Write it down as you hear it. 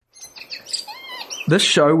This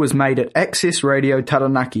show was made at Access Radio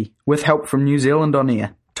Taranaki with help from New Zealand On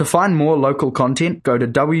Air. To find more local content, go to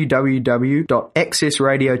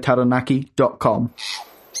www.accessradiotaranaki.com.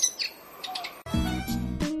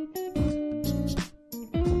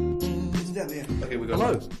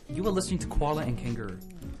 Hello, you are listening to Koala and Kangaroo.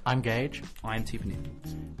 I'm Gage. I am Tiffany.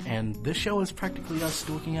 And this show is practically us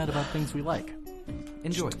talking out about things we like.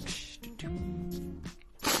 Enjoy.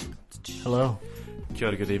 Hello. Kia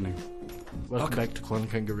ora, good evening. Welcome back to Koala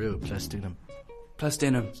and Kangaroo, plus Dennym. Plus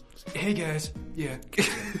Dennym. Hey guys, yeah.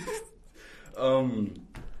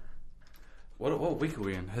 What week are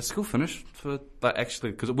we in? Has school finished for that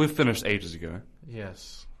actually? Because we've finished ages ago.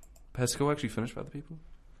 Yes. Has school actually finished for other people?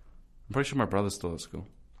 I'm pretty sure my brother's still at school.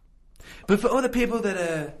 But for all the people that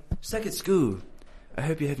are stuck at school, I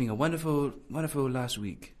hope you're having a wonderful last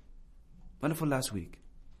week. Wonderful last week.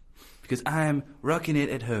 Because I'm rocking it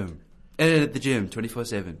at home. And at the gym,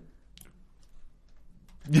 24/7.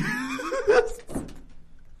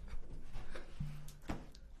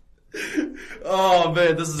 Oh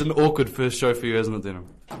man, this is an awkward first show for you, isn't it, Dennym?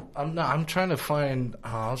 I'm trying to find...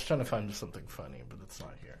 I was trying to find something funny, but it's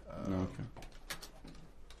not here.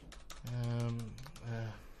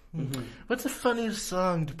 Okay. What's the funniest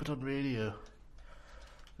song to put on radio?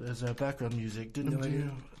 There's background music. Didn't No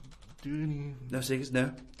idea. do any No singers?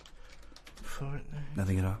 No? Fortnite?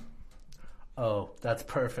 Nothing at all. Oh, that's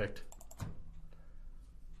perfect.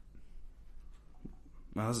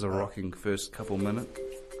 Wow, this is a rocking first minute.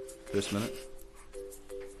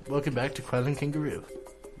 Welcome back to Koala and Kangaroo.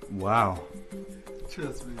 Wow.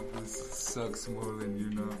 Trust me, this sucks more than you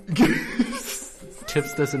know.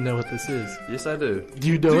 Tips doesn't know what this is. Yes, I do. Do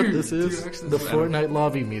you know what Dude, this do you is? actually The know? Fortnite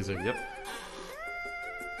lobby music. Yep.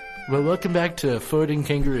 Well, welcome back to Ford and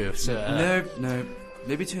Kangaroo. So, No.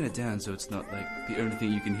 Maybe turn it down so it's not like the only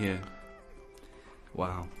thing you can hear.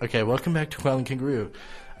 Wow. Okay, welcome back to Koala and Kangaroo.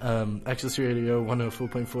 Access Radio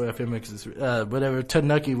 104.4 FM, Access, whatever,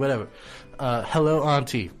 Taranaki, whatever. Hello,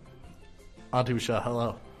 Auntie. Auntie Michelle,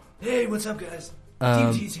 hello. Hey, what's up, guys?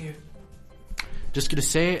 DMT's here. Just gonna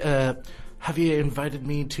say, Javier invited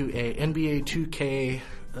me to a NBA 2K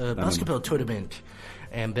basketball tournament,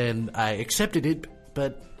 and then I accepted it,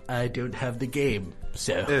 but I don't have the game,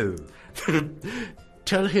 so...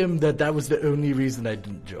 Tell him that was the only reason I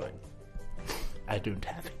didn't join. I don't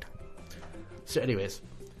have it. So anyways,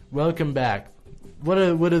 welcome back. What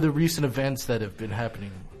are the recent events that have been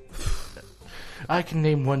happening? I can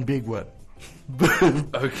name one big one.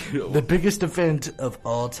 Okay. The biggest event of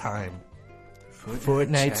all time.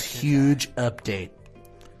 Fortnite's huge update.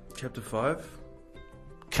 Chapter 5?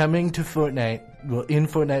 Coming to Fortnite, well, in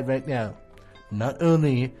Fortnite right now, not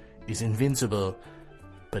only is Invincible,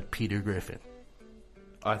 but Peter Griffin.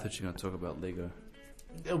 I thought you were going to talk about Lego.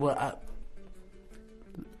 Well,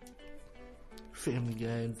 Family Guy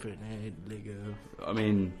and Fortnite, Lego. I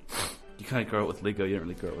mean, you can't grow up with Lego. You don't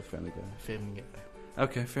really grow up with Family Guy. Family Guy.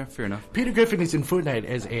 Okay, fair enough. Peter Griffin is in Fortnite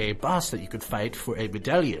as a boss that you could fight for a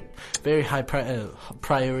medallion. Very high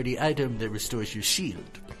priority item that restores your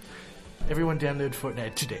shield. Everyone download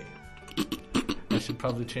Fortnite today. I should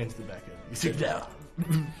probably change the background music now.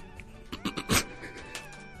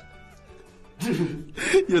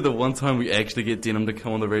 Yeah, the one time we actually get Dennym to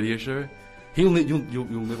come on the radio show, you'll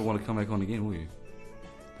never want to come back on again, will you?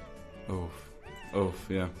 Oof,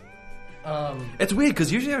 yeah. It's weird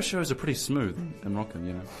because usually our shows are pretty smooth and rocking,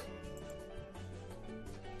 you know.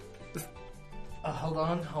 Hold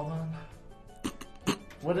on.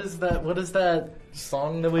 What is that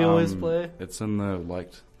song that we always play? It's in the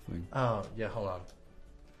liked thing. Oh, yeah, hold on.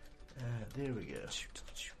 There we go.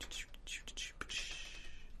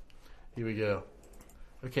 Here we go.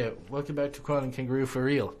 Okay, welcome back to Koala and Kangaroo for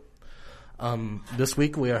real. This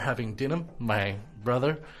week we are having Dennym, my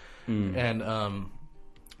brother, and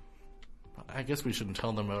I guess we shouldn't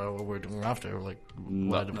tell them what we're doing after. Like,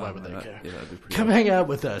 why would they care? Yeah, that'd be pretty Come hang out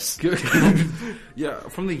with us. Yeah,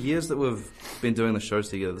 from the years that we've been doing the shows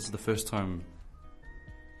together, this is the first time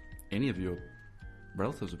any of your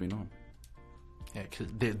relatives have been on. Yeah, 'cause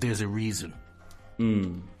there's a reason.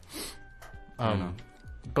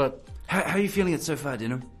 But How are you feeling it so far,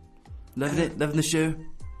 Dennym? Loving it? Loving the show?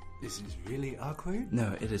 This is really awkward.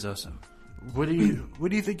 No, it is awesome. what do you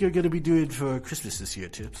think you're going to be doing for Christmas this year,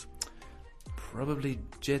 Tips? Probably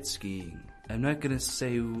jet skiing. I'm not gonna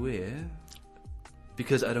say where,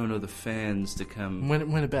 because I don't know the fans to come.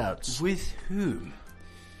 Whenabouts? With whom?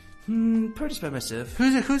 Probably just by myself.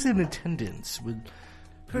 Who's in attendance? With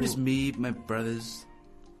Probably just me, my brothers.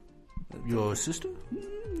 your sister?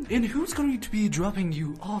 And who's going to be dropping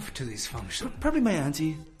you off to this function? Probably my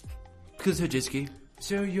auntie, because her jet ski.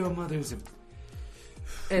 So your mother's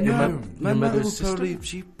And No, your my mother mother's will sister? probably,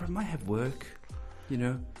 she might have work, you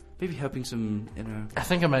know, maybe helping some, you know. I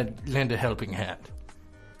think I might lend a helping hand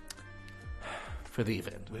for the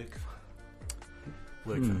event.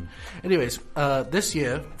 Work fun. Anyways, this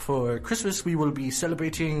year for Christmas we will be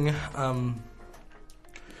celebrating.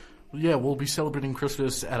 We'll be celebrating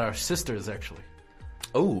Christmas at our sister's actually.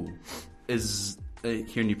 Oh, is here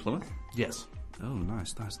in New Plymouth? Yes, Oh,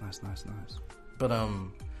 nice. but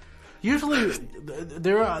usually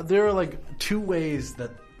there are like two ways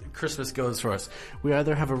that Christmas goes for us. We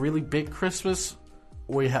either have a really big Christmas,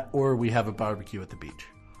 or we have a barbecue at the beach.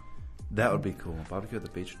 That would be cool. Barbecue at the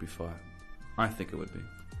beach would be fire. I think it would be.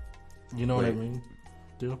 You know what I Wait. mean?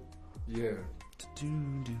 Do? Yeah.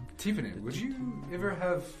 Tiffany, would you ever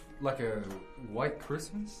have like a white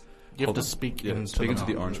Christmas? You have Hold to on. speak Yeah, into speak the, into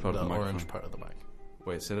the orange part of the orange microphone. part of the mic.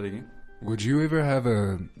 Wait, say that again. Would you ever have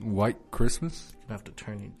a white Christmas? You have to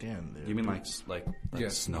turn it down there. You mean like Yeah.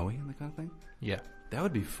 snowy and that kind of thing? Yeah. That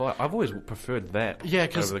would be fire. I've always preferred that. Yeah,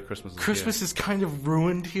 because over the Christmas. Christmas is kind of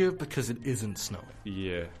ruined here because it isn't snowing.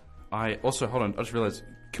 Yeah. I also hold on. I just realized.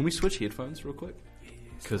 Can we switch headphones real quick?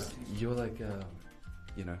 Because you're like,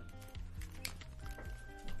 you know.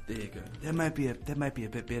 There you go. That might be a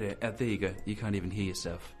bit better. There you go. You can't even hear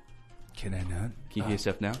yourself. Can I not? Can you hear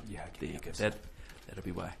yourself now? Yeah, I can There you hear go. myself. That'll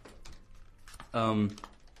be why.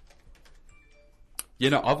 You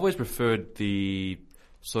know, I've always preferred the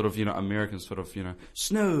sort of, you know, American sort of, you know,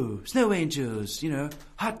 snow angels, you know,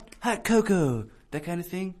 hot cocoa, that kind of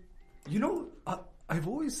thing. You know, I've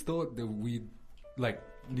always thought that we, like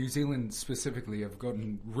New Zealand specifically, have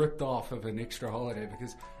gotten ripped off of an extra holiday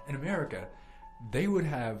because in America, they would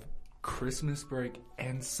have Christmas break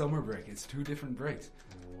and summer break. It's 2 different breaks.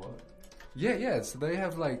 What? Yeah. So they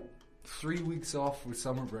have like 3 weeks off with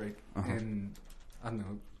summer break and, I don't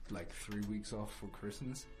know, like 3 weeks off for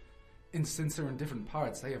Christmas. And since they're in different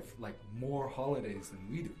parts, they have like more holidays than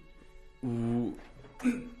we do.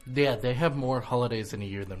 Yeah, they have more holidays in a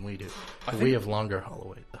year than we do. We have longer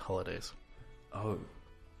holidays. Oh.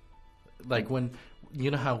 Like when, you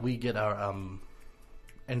know how we get our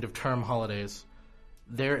end of term holidays,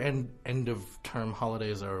 their end of term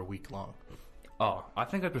holidays are a week long. Oh, I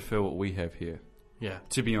think I prefer what we have here. Yeah.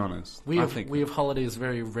 To be honest, We I have think we have holidays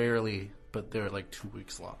very rarely, but they're like 2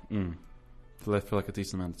 weeks long. So they feel like a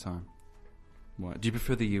decent amount of time. What? Do you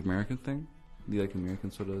prefer the American thing? The like American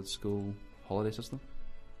sort of school holiday system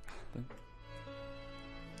thing?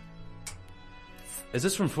 Is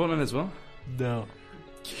this from Fortnite as well? No.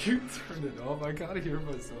 You turn it off. I gotta hear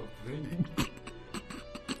myself think.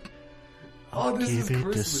 I'll this is give it to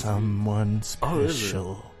Christmas. someone Oh, is it?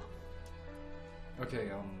 special. Okay,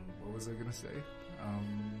 what was I gonna say?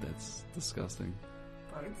 That's disgusting.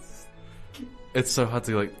 It's- It's so hard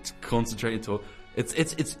to like concentrate and talk.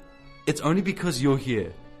 It's only because you're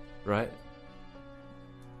here, right?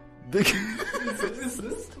 is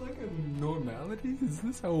this like a normality? Is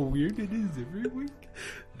this how weird it is every week?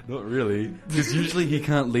 Not really, because usually he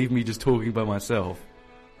can't leave me just talking by myself.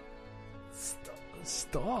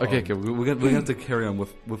 Stop. Okay, we're gonna have to carry on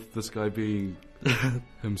with this guy being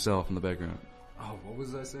himself in the background. Oh, what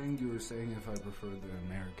was I saying? You were saying if I preferred the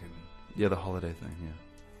American. Yeah, the holiday thing.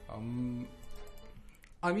 Yeah.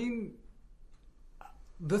 I mean,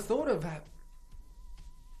 the thought of that.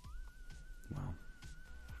 Wow.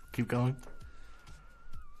 Keep going.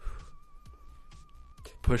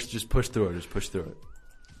 Just push through it. Just push through it.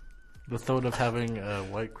 The thought of having a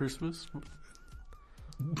white Christmas.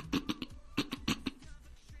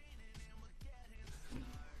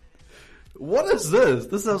 What is this?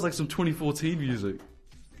 This sounds like some 2014 music.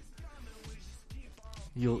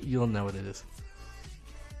 You'll know what it is.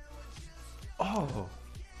 Oh.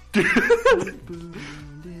 I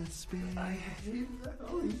hate that.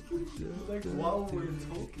 Like while we're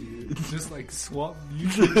talking, just like swap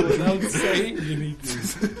music without saying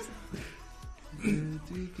anything.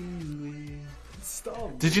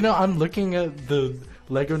 Stop. Did you know I'm looking at the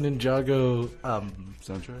Lego Ninjago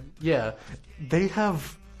Soundtrack? yeah, they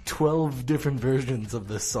have 12 different versions of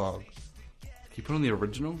this song. Can you put on the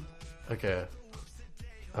original? Okay.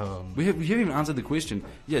 We haven't even answered the question.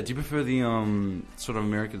 Yeah, do you prefer the sort of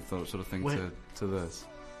American sort of thing Wait. to this?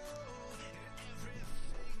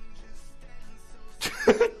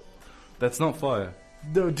 That's not fire.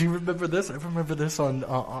 No, do you remember this? I remember this on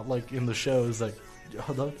like in the shows. Like,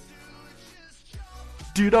 hold on.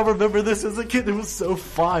 Do you not remember this as a kid? It was so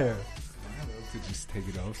fire. I love to just take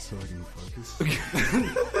it off so I can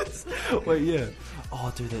focus. Wait, yeah.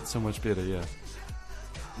 Oh, dude, that's so much better. Yeah.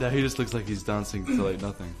 Now he just looks like he's dancing to like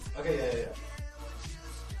nothing. Okay,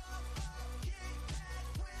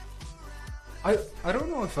 yeah. I don't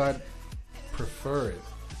know if I'd prefer it,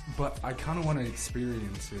 but I kind of want to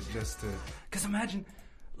experience it just to. Because imagine,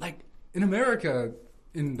 like in America,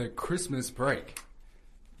 in the Christmas break,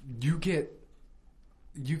 you get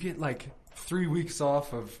like 3 weeks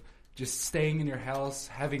off of just staying in your house,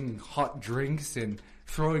 having hot drinks, and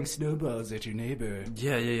throwing snowballs at your neighbor.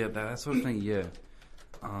 Yeah, that sort of thing, yeah.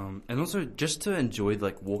 And also just to enjoy,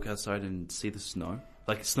 like, walk outside and see the snow,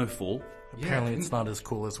 like snowfall. Apparently it's not as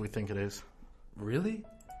cool as we think it is. Really?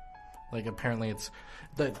 Like, apparently it's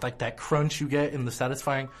like that crunch you get in the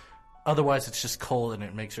satisfying. Otherwise, it's just cold and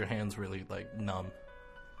it makes your hands really, like, numb.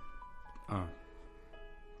 Oh.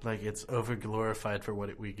 Like, it's over-glorified for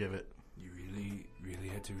what we give it. You really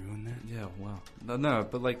had to ruin that? Yeah, wow. No,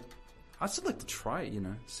 but, like, I'd still like to try it,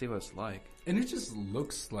 see what it's like. And it just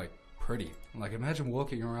looks, like, pretty. Like, imagine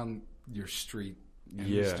walking around your street and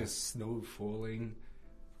Yeah. there's just snow falling.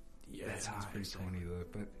 Yeah, That sounds pretty corny, though,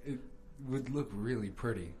 but it would look really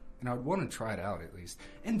pretty. And I would want to try it out, at least.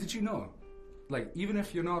 And did you know, like, even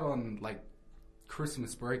if you're not on, like,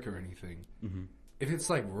 Christmas break or anything, if it's,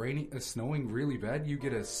 like, snowing really bad, you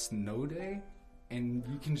get a snow day, and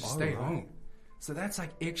you can just stay home. So that's,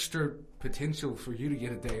 like, extra potential for you to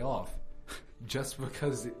get a day off, just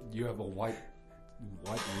because you have a white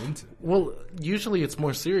winter. Well, usually it's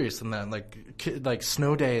more serious than that. Like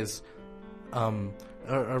snow days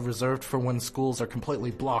are reserved for when schools are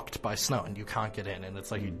completely blocked by snow and you can't get in, and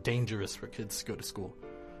it's like dangerous for kids to go to school.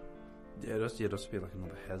 Yeah, it has to be like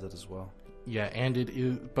another hazard as well. Yeah, and it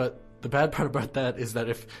is. But the bad part about that is that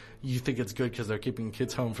if you think it's good because they're keeping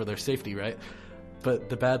kids home for their safety, right? But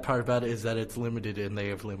the bad part about it is that it's limited, and they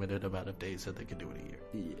have limited amount of days that they can do it a year.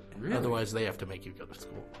 Yeah. Really? Otherwise, they have to make you go to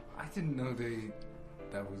school. I didn't know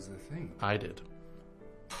that was the thing. I did.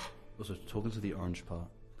 Also, talking to the orange part.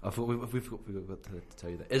 I thought we forgot to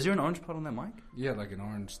tell you that. Is there an orange part on that mic? Yeah, like an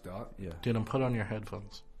orange dot. Yeah. Dennym, put on your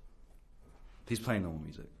headphones. He's playing normal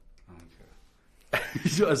music.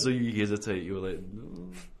 Okay. I saw you hesitate. You were like,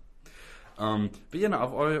 no. But yeah, no,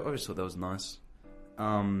 I always thought that was nice.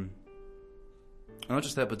 Not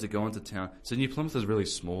just that, but to go into town. So New Plymouth is really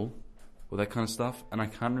small, with that kind of stuff, and I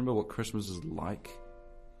can't remember what Christmas is like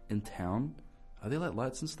in town. Are there like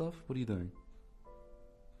lights and stuff? What are you doing?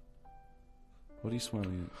 What are you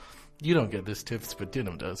smiling at? You don't get this tips, but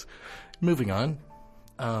Dennym does. Moving on.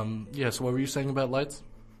 Yes, what were you saying about lights?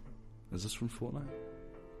 Is this from Fortnite?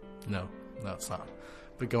 No, it's not.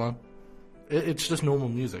 But go on. It's just normal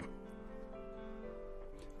music.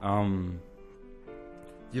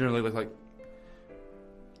 Like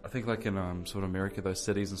I think like in sort of America, those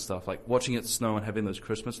cities and stuff, like watching it snow and having those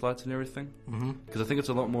Christmas lights and everything. Because I think it's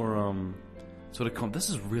a lot more sort of. This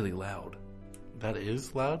is really loud. That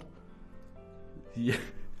is loud? Yeah.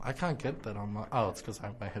 I can't get that on my... Oh, it's because I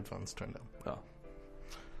have my headphones turned down.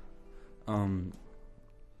 Oh.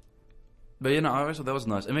 But I always thought that was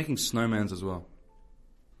nice. And making snowmans as well.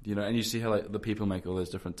 And you see how like the people make all those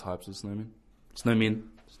different types of snowmen.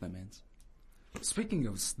 Snowmans. Speaking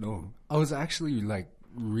of snow, I was actually like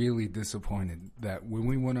really disappointed that when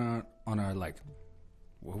we went out on our like,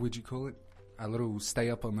 what would you call it? Our little stay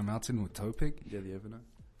up on the mountain with Topik. Yeah, the overnight.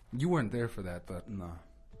 You weren't there for that, but No.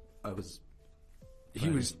 I was... he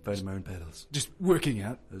was riding my own pedals. just working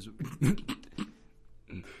out.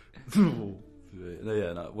 No.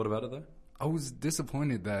 What about it though? I was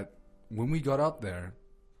disappointed that when we got up there,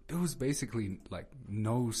 there was basically like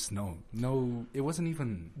no snow. No, it wasn't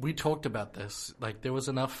even... We talked about this. Like, there was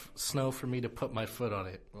enough snow for me to put my foot on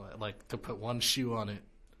it. Like, to put one shoe on it.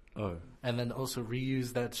 Oh. And then also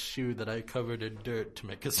reuse that shoe that I covered in dirt to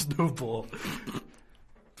make a snowball.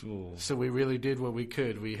 Oh. So we really did what we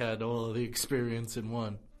could. We had all of the experience in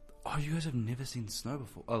one. Oh, you guys have never seen snow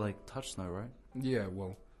before? Oh, like touch snow, right? Yeah,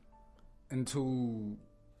 well, until...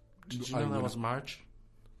 Did you know that was March?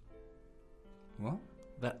 What?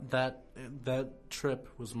 That trip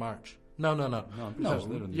was March. No. No, I'm pretty sure it's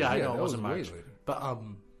later than Yeah, that. I Yeah, know that it wasn't was way March. later. But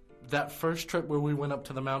that first trip where we went up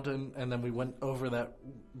to the mountain and then we went over that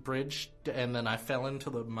bridge and then I fell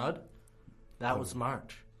into the mud, that was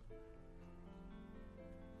March.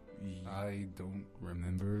 I don't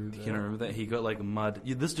remember that. You don't remember that? He got like mud.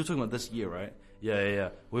 You're talking about this year, right? Yeah.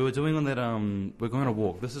 We were doing on that, we're going on a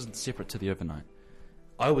walk. This is separate to the overnight.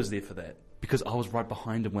 I was there for that because I was right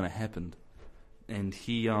behind him when it happened. And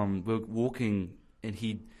we were walking and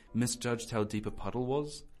he misjudged how deep a puddle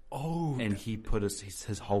was. Oh. And he put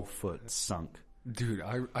his whole foot sunk. Dude,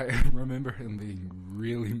 I remember him being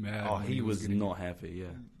really mad. Oh, when he was not happy,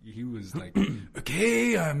 yeah. He was like,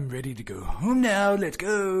 okay, I'm ready to go home now, let's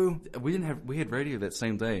go. We had radio that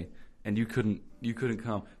same day and you couldn't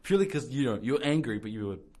come. Purely because, you're angry, but you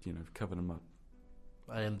were, covered in mud.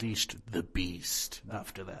 I unleashed the beast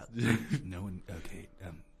after that. No one. Okay.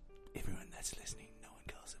 Everyone that's listening, no one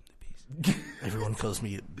calls him the beast. Everyone calls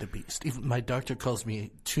me the beast. Even my doctor calls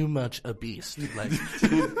me too much a beast. Like,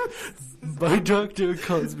 my doctor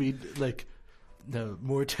calls me, like, no,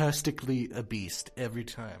 more tastically a beast every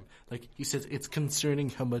time. Like, he says it's concerning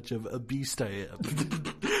how much of a beast I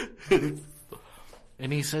am.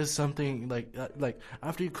 And he says something like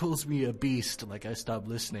after he calls me a beast, like, I stop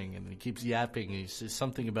listening, and he keeps yapping, and he says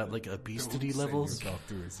something about, like, obesity levels. Your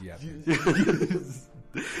doctor is yapping.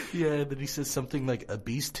 Yeah, and then he says something like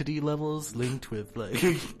obesity levels linked with, like,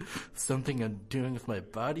 something I'm doing with my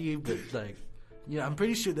body, but, like, yeah, I'm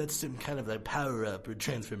pretty sure that's some kind of, like, power-up or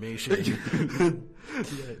transformation.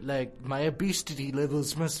 Yeah, like, my obesity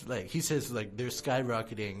levels must, like, he says, like, they're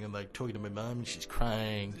skyrocketing, and, like, talking to my mom, and she's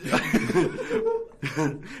crying.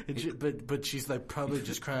 But she's, like, probably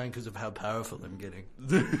just crying because of how powerful I'm getting.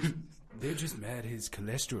 They're just mad his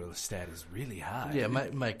cholesterol stat is really high. Yeah,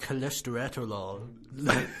 my cholesterol.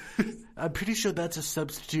 Like, I'm pretty sure that's a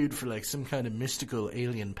substitute for, like, some kind of mystical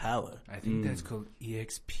alien power. I think that's called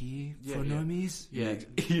EXP for yeah. normies. Yeah,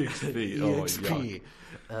 EXP. Oh my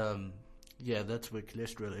god. Yeah, that's what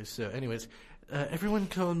cholesterol is. So, anyways, everyone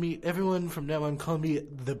from now on call me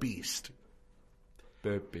the Beast.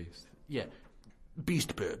 Burp beast. Yeah,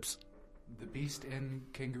 Beast Burbs. The Beast and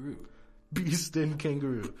Kangaroo. Beast and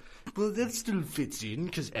Kangaroo. Well, that still fits in,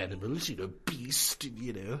 because animals, beast,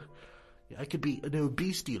 Yeah, I could be an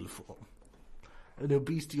obestial form. An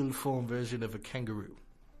obestial form version of a kangaroo.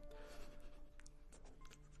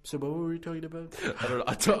 So what were we talking about? I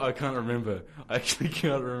don't know. I can't remember. I actually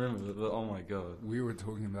can't remember. But, oh my god. We were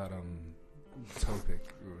talking about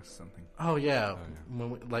topic or something. Oh yeah,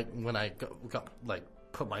 when I got like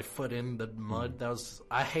put my foot in the mud,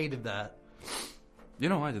 I hated that. You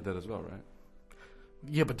know I did that as well, right?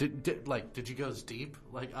 Yeah, but did you go as deep?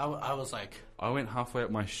 Like I was like, I went halfway up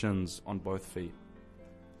my shins on both feet.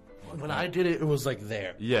 when I did it, it was like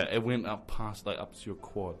there. Yeah, it went up past, like, up to your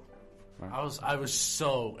quad. Right? I was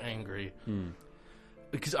so angry.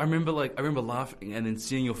 Because I remember laughing and then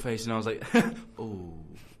seeing your face, and I was like, oh,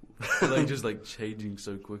 like, just, like, changing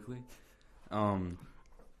so quickly. But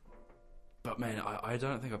man, I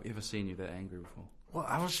don't think I've ever seen you that angry before. Well,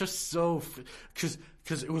 I was just so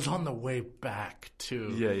because it was on the way back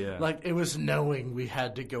too. Yeah. Like, it was knowing we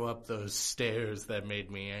had to go up those stairs that made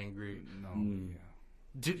me angry. No, yeah.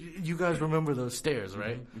 Did you guys remember those stairs,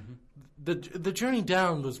 right? Mm-hmm. The journey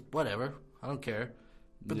down was whatever. I don't care.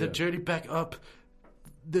 But the journey back up,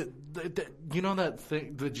 the you know that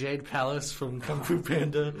thing, the Jade Palace from Kung Fu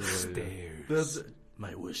Panda? Stairs.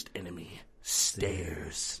 My worst enemy.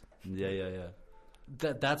 Stairs. Yeah.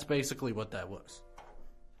 That's basically what that was.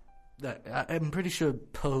 I'm pretty sure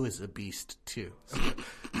Poe is a beast too.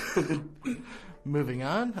 So. Moving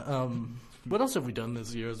on. What else have we done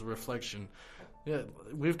this year as a reflection? Yeah,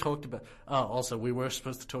 we've talked about. Also, we were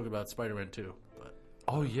supposed to talk about Spider-Man 2, but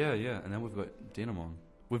Oh yeah, and then we've got Dennym on.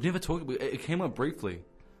 We've never talked. It came up briefly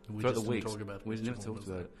throughout the weeks. We've never talked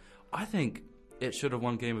about it. I think it should have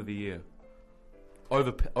won Game of the Year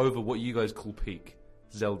over what you guys call peak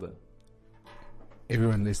Zelda.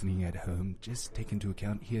 Everyone listening at home, just take into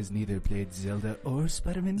account he has neither played Zelda or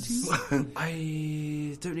Spider-Man 2.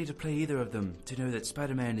 I don't need to play either of them to know that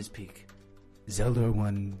Spider-Man is peak. Zelda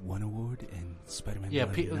won one award and Spider-Man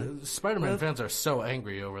won none. Spider-Man fans are so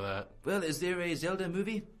angry over that. Well, is there a Zelda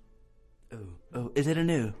movie? Oh, is it a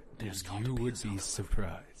new? You would be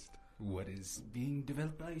surprised what is being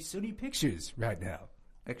developed by Sony Pictures right now.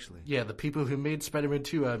 Actually. Yeah, the people who made Spider-Man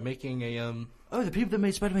 2 are making a Oh, the people that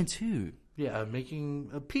made Spider-Man 2.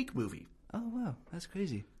 making a peak movie. Oh, wow. That's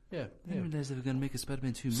crazy. Yeah. I didn't realize they were going to make a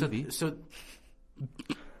Spider-Man 2 So, movie. so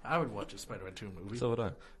I would watch a Spider-Man 2 movie. So would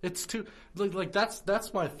I. It's too like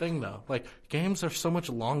that's my thing though. Like, games are so much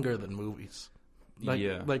longer than movies.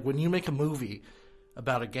 Like when you make a movie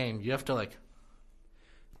about a game, you have to like.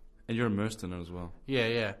 And you're immersed in it as well.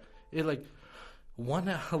 Yeah. It like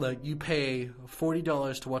you pay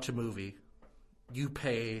 $40 to watch a movie. You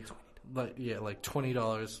pay like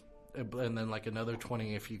 $20, and then like another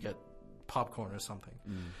 $20 if you get popcorn or something,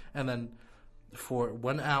 and then for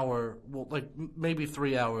 1 hour, well, like maybe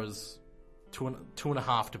 3 hours, two and a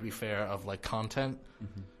half to be fair, of like content,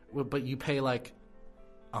 but you pay like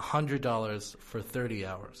 $100 for 30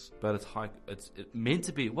 hours. But it's high. It's meant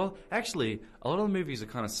to be. Well, actually, a lot of the movies are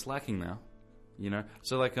kind of slacking now. You know,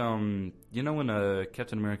 so like when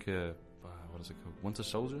Captain America, what is it called, Winter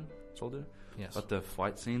Soldier? Yes. But the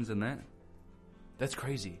fight scenes in that's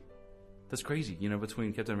crazy. That's crazy. You know,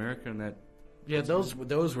 between Captain America and that. Yeah, those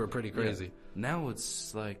were pretty crazy. Yeah. Now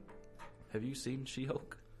it's like, have you seen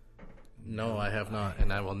She-Hulk? No, I have not,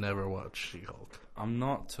 and I will never watch She-Hulk. I'm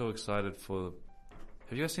not too excited for.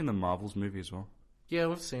 Have you guys seen the Marvels movie as well? Yeah,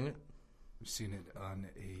 we've seen it. We've seen it on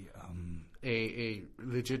A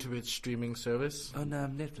legitimate streaming service. On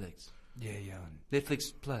Netflix. yeah.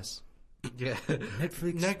 Netflix Plus. Yeah.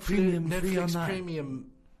 Netflix Premium free Netflix online.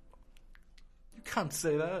 Premium. You can't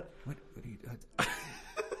say that. What do you?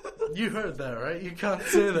 You heard that, right? You can't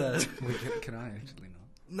say that. Wait, can I actually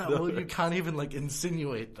not? No, well, you can't even like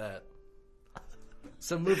insinuate that.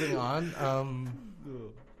 So moving on.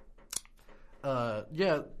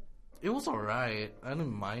 Yeah, it was alright. I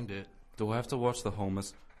didn't mind it. Do I have to watch the whole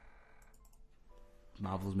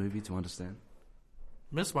Marvels movie to understand?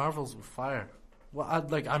 Miss Marvel's fire. Well, I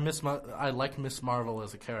like Miss Marvel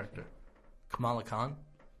as a character. Kamala Khan.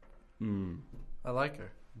 I like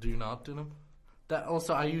her. Do you not, Dennym? That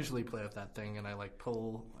also, I usually play with that thing, and I like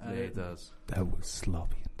pull. Yeah, it does. That was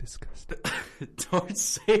sloppy and disgusting. Don't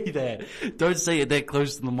say that. Don't say it that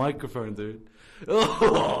close to the microphone, dude.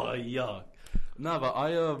 Oh, yuck. No, but I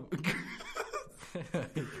don't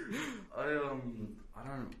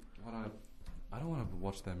want to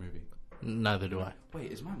watch that movie. Neither do I.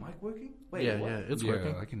 Wait, is my mic working? Wait, Yeah, what? yeah, it's Yeah,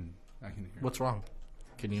 working. I can hear. What's wrong?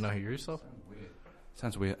 Can you not hear yourself?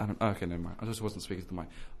 Sounds weird. Okay, never mind. I just wasn't speaking to the mic.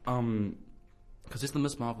 Because it's the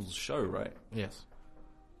Miss Marvel's show, right? Yes.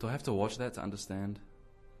 Do I have to watch that to understand?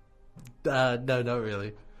 No, not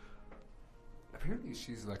really. Apparently,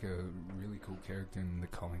 she's like a really cool character in the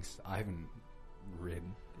comics. I haven't read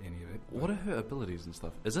any of it. What are her abilities and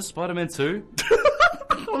stuff? Is this Spider-Man 2?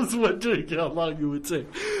 I was wondering how long you would take.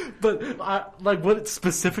 But, what it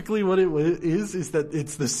is that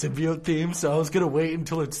it's the symbiote theme, so I was gonna wait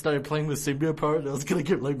until it started playing the symbiote part, and I was gonna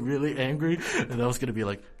get, really angry, and I was gonna be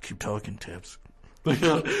like, keep talking, Tibbs.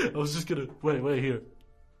 I was just gonna, wait, here.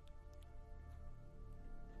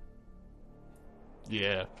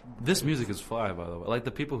 Yeah. This music is fire, by the way. Like,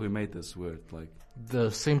 the people who made this were,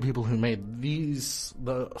 The same people who made the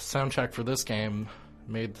soundtrack for this game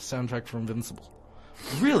made the soundtrack for Invincible.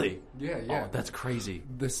 Really? Yeah. Oh, that's crazy.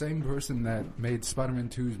 The same person that made Spider-Man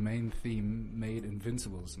 2's main theme made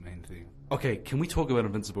Invincible's main theme. Okay, can we talk about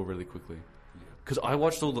Invincible really quickly? Because I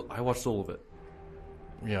watched all of it.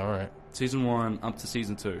 Yeah, alright. Season 1 up to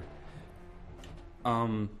Season 2.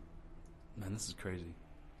 Man, this is crazy.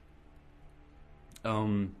 What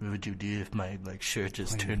would you do if my shirt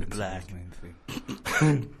just turned black?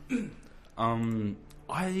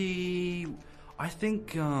 I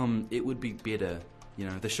think it would be better.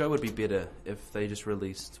 The show would be better if they just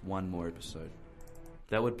released one more episode.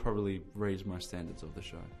 That would probably raise my standards of the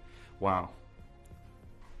show. Wow.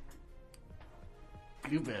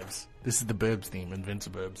 You Burbs. This is the Burbs theme,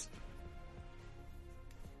 Invinciburbs.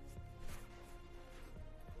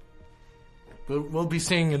 But we'll be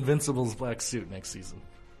seeing Invincible's black suit next season.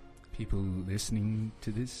 People listening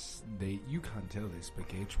to this, you can't tell this, but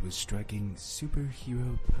Gage was striking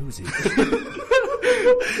superhero poses.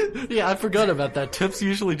 Yeah, I forgot about that. Tips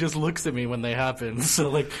usually just looks at me when they happen. So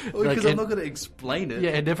Because I'm not going to explain it.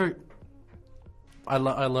 Yeah, it never. I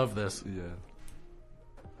love this.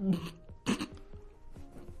 Yeah.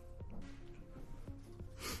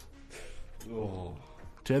 Oh.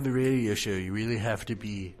 To have a radio show, you really have to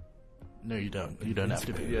be. No, you don't. You don't have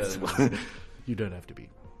to be. Yeah. You don't have to be.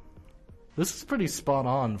 This is pretty spot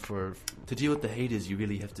on for. To deal with the haters, you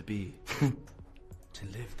really have to be. To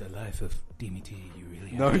live the life of DMT, you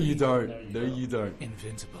really have No, to you be don't. No, you don't.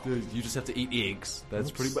 invincible. Dude, you just have to eat eggs. That's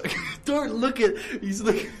pretty much. Don't look at. He's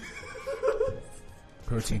looking.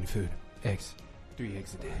 Protein food. Eggs. 3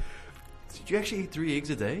 eggs a day. Did you actually eat 3 eggs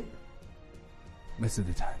a day? Most of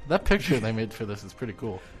the time. That picture they made for this is pretty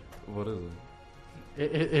cool. What is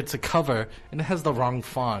it? It's a cover and it has the wrong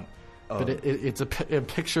font. But it's a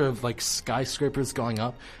picture of skyscrapers going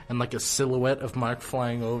up and a silhouette of Mark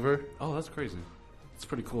flying over. Oh, that's crazy. It's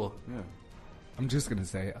pretty cool. Yeah. I'm just gonna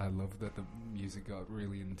say, I love that the music got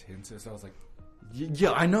really intense. So I was like,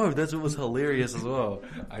 Yeah, I know. That's what was hilarious as well.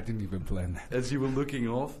 I didn't even plan that. As you were looking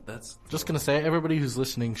off, that's Just gonna say, everybody who's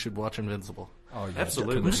listening should watch Invincible. Oh yeah,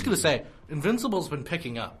 Absolutely. I'm just gonna say, Invincible's been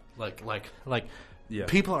picking up. Yeah.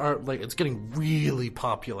 People are it's getting really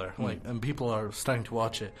popular. And people are starting to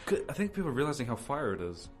watch it. I think people are realizing how fire it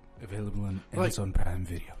is. available on Amazon Prime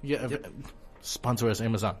Video. Yeah, sponsor us,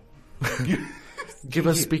 Amazon. Give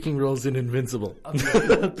us speaking roles in Invincible.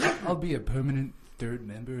 I'll be a permanent third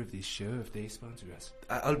member of this show if they sponsor us.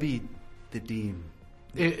 I'll be the Deem.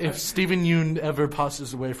 If Stephen Yoon ever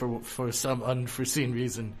passes away for some unforeseen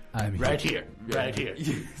reason, I'm right here.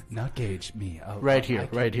 Not Gage, me. Right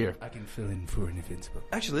here. I can fill in for an Invincible.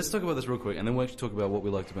 Actually, let's talk about this real quick, and then we'll actually talk about what we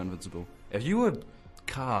liked about Invincible. If you were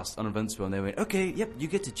cast on Invincible, and they went, okay, yep, you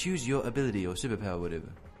get to choose your ability or superpower, or whatever.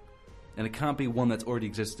 And it can't be one that's already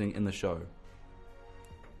existing in the show.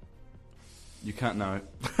 You can't know.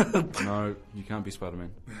 No, you can't be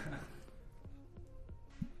Spider-Man.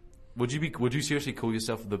 Would you seriously call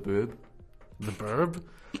yourself the Burb? The Burb?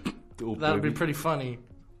 Or That would be Burby? pretty funny.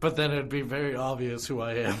 But then it'd be very obvious who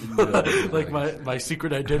I am. Yeah. Like my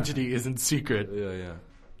secret identity isn't secret. Yeah.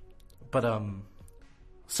 But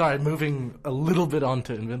sorry, moving a little bit on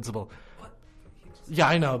to Invincible. What? Yeah,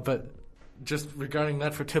 I know, but just regarding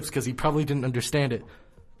that for tips, because he probably didn't understand it.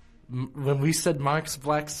 When we said Mark's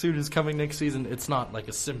black suit is coming next season, it's not like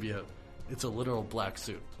a symbiote. It's a literal black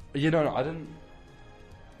suit. No, I didn't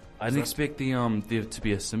expect the to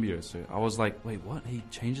be a symbiote suit. I was like, wait, what? He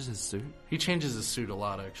changes his suit? He changes his suit a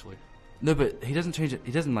lot, actually. No, but he doesn't change it.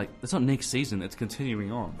 He doesn't it's not next season. It's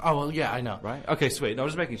continuing on. Oh, well, yeah, I know. Right? Okay, sweet. No, I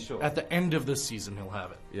was just making sure. At the end of this season, he'll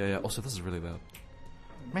have it. Yeah. Also, this is really loud.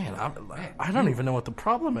 Man, I don't even know what the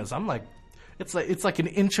problem is. I'm like, it's like an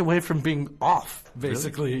inch away from being off,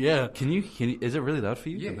 basically. Really? Yeah. Can you? Is it really loud for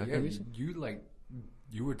you? Yeah.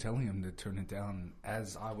 You were telling him to turn it down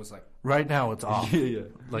as I was like... Right now it's off. Yeah.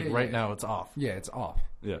 Now it's off. Yeah, it's off.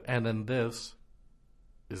 Yeah. And then this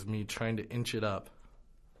is me trying to inch it up.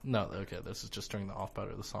 No, okay, this is just during the off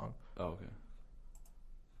part of the song. Oh,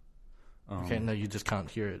 okay. Okay, no, you just can't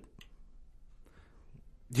hear it.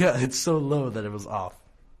 Yeah, it's so low that it was off.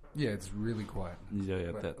 Yeah, it's really quiet.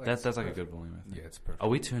 Yeah. That's like a good volume, I think. Yeah, it's perfect. Are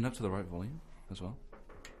we turned up to the right volume as well?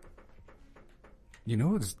 You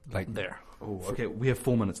know, it's like... There. Oh, okay. We have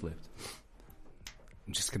 4 minutes left.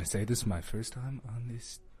 I'm just going to say this is my first time on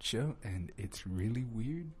this show, and it's really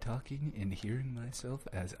weird talking and hearing myself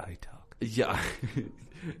as I talk. Yeah.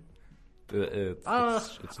 I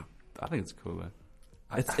think it's cool, though.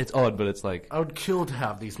 It's odd, but it's like... I would kill to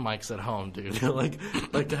have these mics at home, dude. like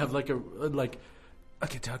to have like I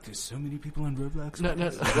could talk to so many people on Roblox. No.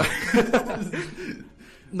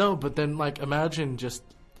 No, but then imagine just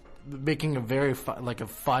making a very a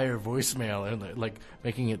fire voicemail and like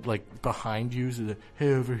making it like behind you, so that,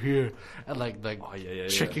 hey, over here, and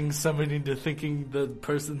tricking somebody into thinking the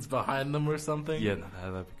person's behind them or something. Yeah,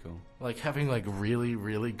 that'd be cool. Like having really,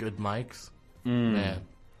 really good mics. Man,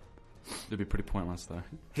 it'd be pretty pointless though.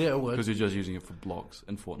 Yeah, it would. Because you're just using it for blocks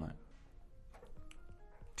in Fortnite.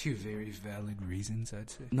 Two very valid reasons, I'd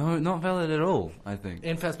say. No, not valid at all, I think.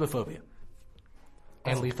 And Phasmophobia.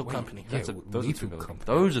 And Lethal Company. Those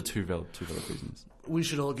are two valid reasons. We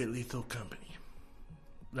should all get Lethal Company.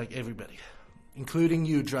 Like everybody. Including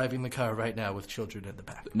you driving the car right now with children in the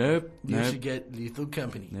back. Nope. You should get Lethal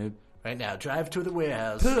Company. Nope. Right now. Drive to the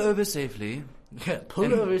warehouse. Pull over safely. Yeah,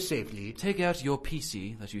 pull over safely. Take out your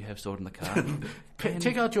PC that you have stored in the car.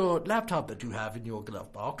 Take out your laptop that you have in your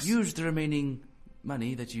glove box. Use the remaining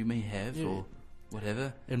money that you may have or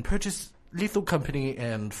whatever. And purchase Lethal Company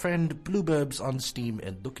and friend Blueburbs on Steam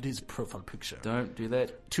and look at his profile picture. Don't do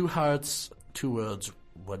that. 2 hearts, 2 words,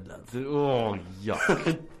 1 love. Oh,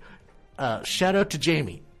 yuck. Shout out to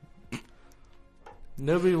Jamie.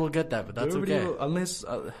 Nobody will get that, but that's okay. Unless,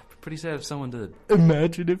 pretty sad if someone did.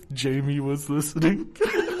 Imagine if Jamie was listening.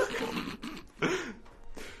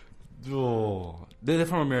 Oh. They're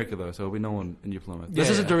from America, though, so we know one in New Plymouth. This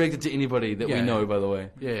Yeah, isn't directed to anybody that we know, by the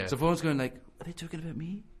way. Yeah. So if everyone's going like, are they talking about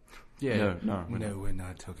me? Yeah. No, We're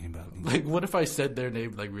not talking about me. Like, what if I said their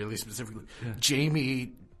name, like, really specifically? Yeah.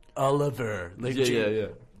 Jamie Oliver. Like, yeah.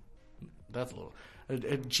 That's a little...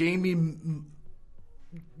 Jamie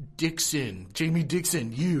Dixon. Jamie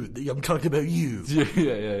Dixon, you. I'm talking about you.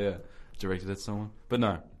 Yeah. Directed at someone. But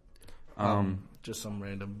no. Just some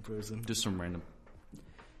random person. Just some random...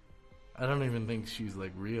 I don't even think she's,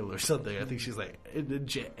 like, real or something. I think she's, like,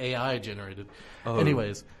 AI generated. Oh.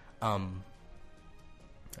 Anyways, no,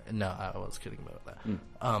 I was kidding about that.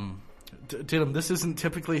 Dennym, this isn't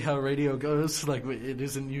typically how radio goes. Like, it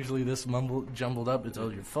isn't usually this jumbled up. It's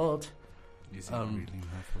all your fault. Is it really my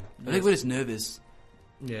fault? I think we're just nervous.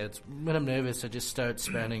 Yeah, it's when I'm nervous, I just start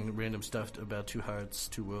spanning random stuff about 2 hearts,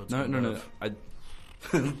 2 worlds. No.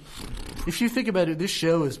 If you think about it, this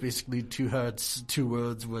show is basically 2 hearts, 2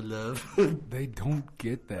 worlds, 1 love. They don't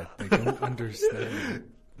get that. They don't understand.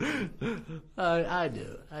 I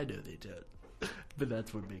do they don't. But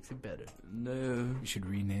that's what makes it better. No. We should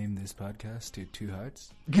rename this podcast to 2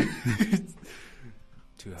 Hearts. 2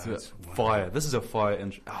 Hearts. Fire. This is a fire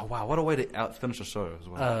intro. Oh, wow. What a way to finish a show as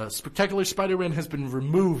well. Spectacular Spider-Man has been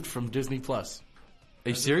removed from Disney+. Are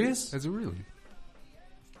you serious? Is it really?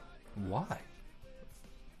 Why?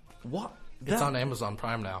 What? It's on Amazon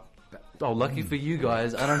Prime now. Oh, lucky for you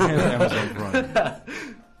guys. I don't have Amazon Prime.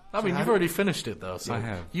 I mean, you've already finished it, though. So I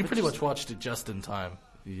have. You pretty much watched it just in time.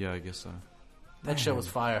 Yeah, I guess so. That show was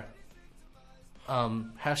fire.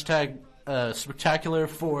 Hashtag spectacular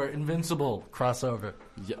for Invincible crossover.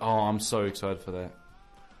 Yeah, oh, I'm so excited for that.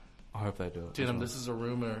 I hope they do it. Dennym, this is a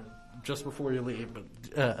rumor just before you leave, but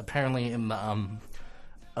apparently in the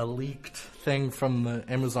a leaked thing from the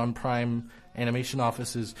Amazon Prime animation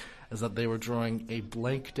offices is that they were drawing a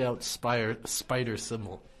blanked out spider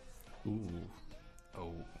symbol. Ooh.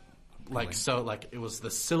 Oh. Like, so, like, it was the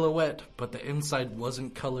silhouette, but the inside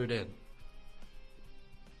wasn't colored in.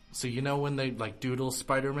 So you know when they, like, doodle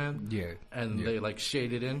Spider-Man? Yeah. And they, like,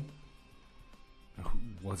 shade it in?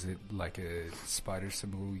 Was it like a spider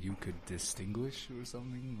symbol you could distinguish or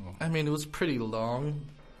something? Or? I mean, it was pretty long.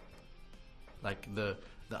 Like, the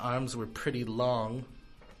arms were pretty long.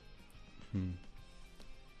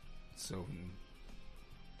 So...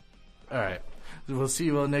 Alright. We'll see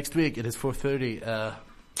you all next week. It is 4:30.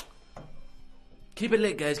 Keep it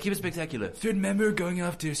lit, guys. Keep it spectacular. Third member going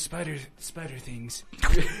after spider things.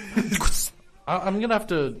 I'm gonna have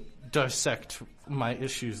to dissect my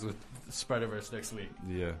issues with Spider-Verse next week.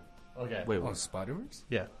 Yeah. Okay. Wait, Oh, what? Spider-Verse?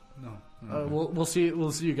 Yeah. No. We'll see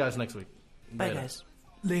you guys next week. Bye, Later. guys.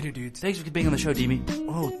 Later, dudes. Thanks for being on the show, Deemy.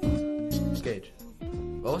 Oh, Gage,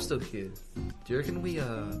 while we're still here, do you reckon we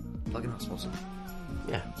plug in our sponsor?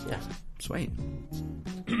 yeah. Sweet.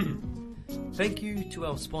 Thank you to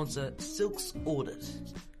our sponsor, Silk's Audit,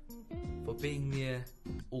 for being there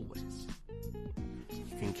always. You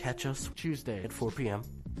can catch us Tuesday at 4 p.m.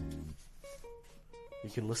 You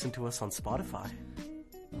can listen to us on Spotify.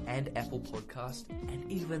 And Apple Podcast, and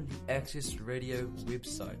even the Access Radio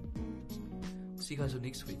website. We'll see you guys all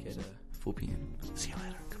next week at 4 p.m. See you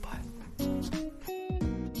later. Goodbye.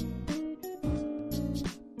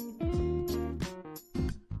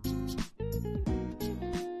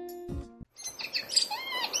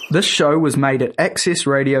 This show was made at Access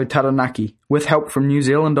Radio Taranaki with help from New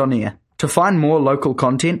Zealand On Air. To find more local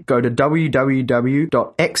content, go to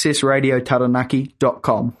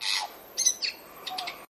www.accessradiotaranaki.com.